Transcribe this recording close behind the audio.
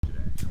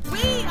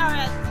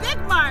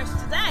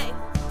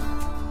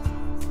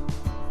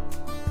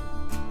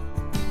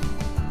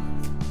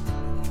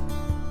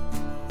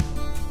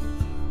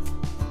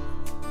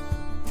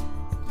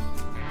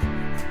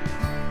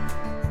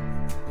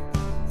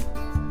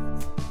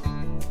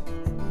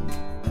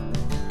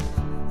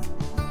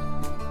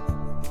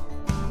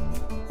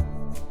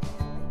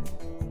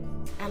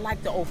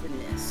like the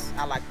openness.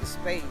 I like the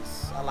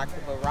space. I like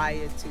the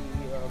variety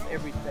of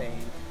everything.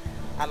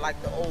 I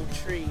like the old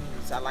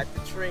trees. I like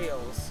the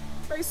trails.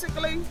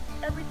 Basically,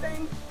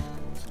 everything.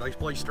 It's a nice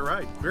place to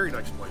ride. Very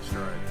nice place to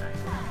ride.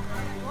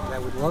 I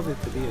would love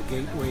it to be a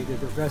gateway to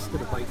the rest of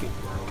the biking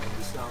world in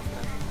the South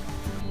End.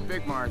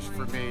 Big Marsh,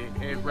 for me,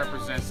 it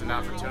represents an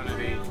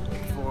opportunity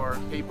for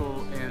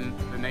people in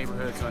the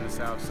neighborhoods on the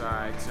south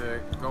side to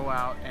go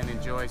out and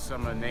enjoy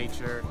some of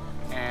nature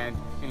and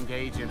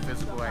engage in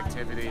physical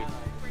activity.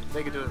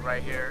 They could do it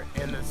right here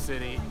in the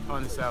city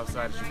on the south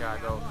side of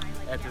Chicago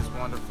at this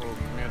wonderful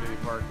community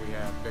park we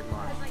have, Big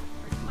Marsh.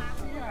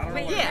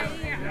 But yeah,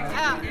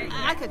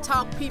 I could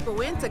talk people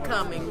into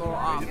coming more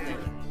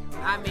often.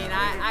 I mean,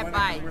 I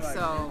bike,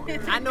 so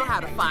I know how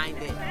to find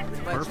it.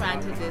 But trying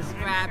to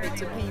describe it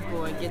to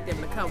people and get them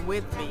to come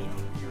with me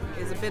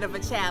is a bit of a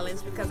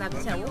challenge because I have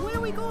to tell them, well, where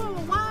are we going?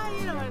 Well, why?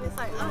 You know, and it's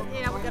like, oh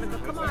yeah, we're gonna go.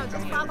 Come on,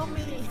 just follow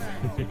me.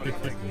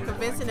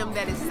 Convincing them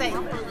that it's safe.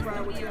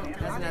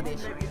 That's another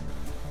issue.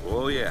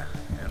 Oh yeah,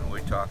 and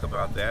we talk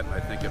about that, and I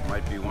think it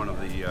might be one of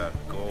the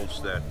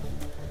goals that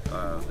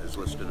is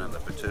listed in the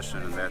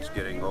petition, and that's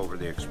getting over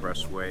the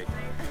expressway.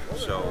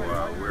 So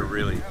we're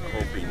really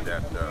hoping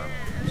that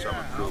some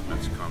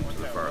improvements come to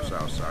the far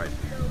south side.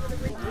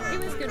 It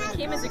was good. We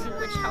came as a group,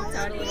 which helped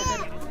out a little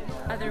bit.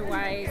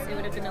 Otherwise, it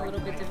would have been a little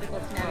bit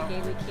difficult to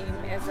navigate. We came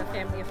as a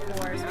family of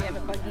four, so we have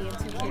a buggy and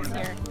 2 kids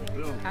here.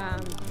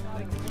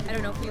 I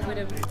don't know if we would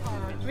have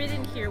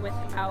ridden here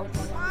without,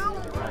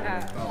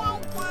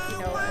 you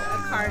know,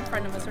 a car in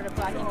front of us sort of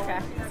blocking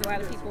traffic, because a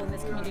lot of people in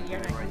this community are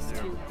not used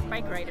to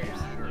bike riders.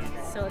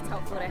 So it's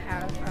helpful to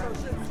have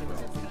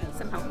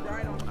some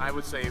help. I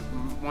would say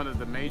one of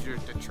the major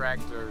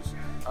detractors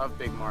of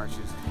Big Marsh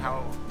is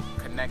how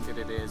connected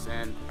it is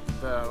and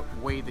the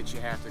way that you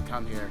have to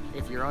come here.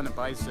 If you're on a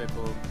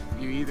bicycle,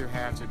 you either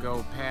have to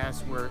go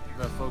past where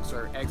the folks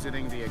are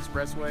exiting the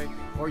expressway,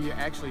 or you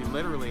actually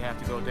literally have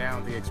to go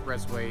down the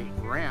expressway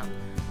ramp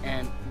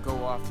and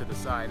go off to the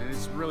side, and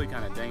it's really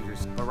kind of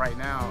dangerous. But right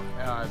now,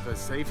 the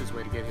safest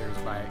way to get here is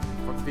by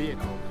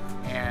vehicle.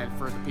 And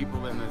for the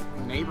people in the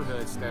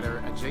neighborhoods that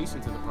are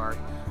adjacent to the park,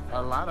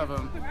 a lot of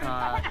them,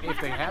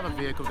 if they have a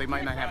vehicle, they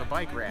might not have a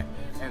bike rack.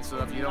 And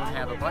so if you don't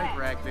have a bike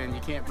rack, then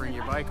you can't bring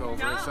your bike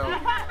over. So,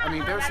 I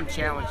mean, there's some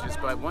challenges,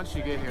 but once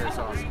you get here, it's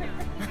awesome.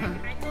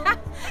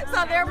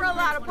 So there were a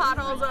lot of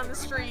potholes on the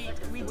street.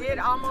 We did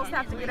almost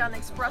have to get on the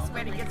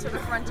expressway to get to the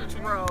frontage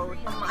road.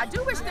 I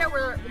do wish there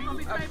were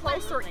a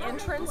closer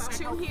entrance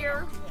to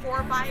here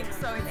for bikes,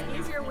 so it's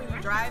easier when you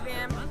drive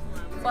in.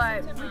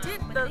 But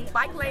the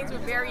bike lanes were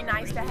very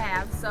nice to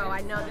have, so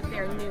I know that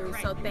they're new.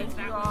 So thank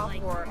you all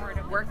for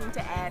working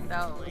to add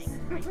those.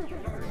 Thank you.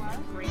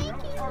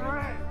 All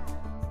right.